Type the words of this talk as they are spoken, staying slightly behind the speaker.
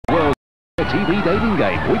TV dating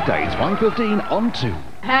game, weekdays 5:15 on 2.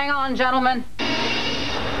 Hang on, gentlemen.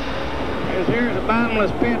 Here's a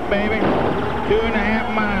bottomless pit, baby.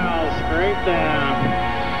 2.5 miles straight down.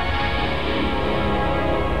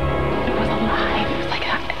 It was alive. It was like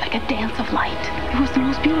a dance of light. It was the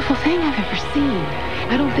most beautiful thing I've ever seen.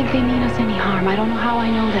 I don't think they mean us any harm. I don't know how I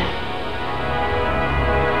know that.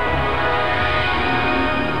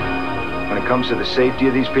 When it comes to the safety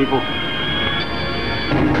of these people,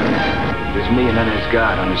 there's me and then there's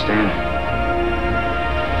God, understand?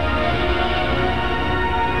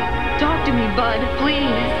 Talk to me, Bud,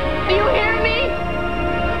 please. Do you hear me?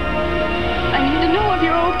 I need to know if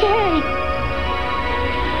you're okay.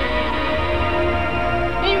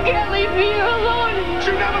 You can't leave me here alone.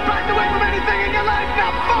 You never backed away from anything in your life.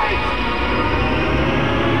 Now fight!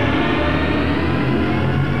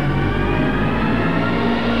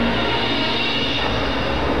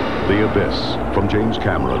 The Abyss, from James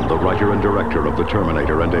Cameron, the writer and director of The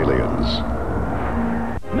Terminator and Aliens.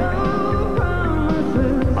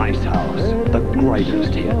 Ice House, the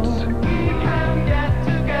greatest hits.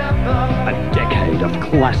 A decade of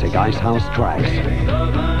classic Ice House tracks.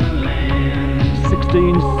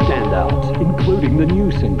 16 standouts, including the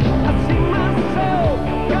new single.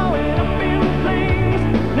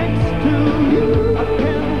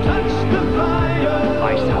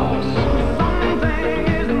 Ice House.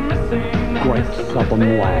 Great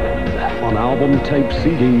Southern Land, on album, tape,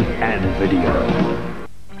 CD, and video.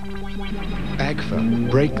 AGFA,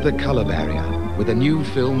 break the color barrier with a new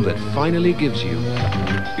film that finally gives you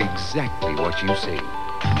exactly what you see.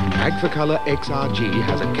 AGFA Color XRG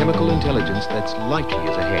has a chemical intelligence that's light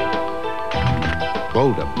years ahead.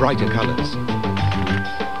 Bolder, brighter colors.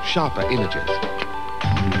 Sharper images.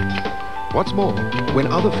 What's more, when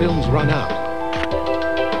other films run out,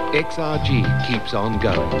 XRG keeps on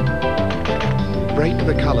going. Break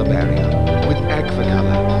the color barrier with AGFA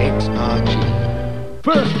Color XRG.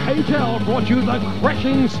 First KTEL brought you the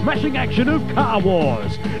crashing, smashing action of Car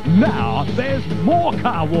Wars. Now there's more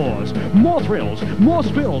Car Wars, more thrills, more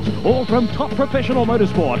spills, all from top professional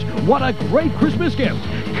motorsport. What a great Christmas gift.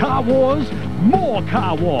 Car Wars, more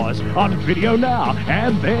Car Wars on video now.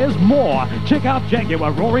 And there's more. Check out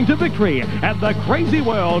Jaguar roaring to victory and the crazy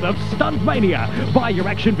world of Stunt Mania. Buy your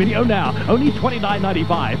action video now, only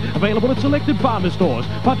 $29.95. Available at selected farmer stores,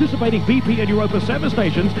 participating BP and Europa service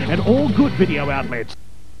stations, and all good video outlets.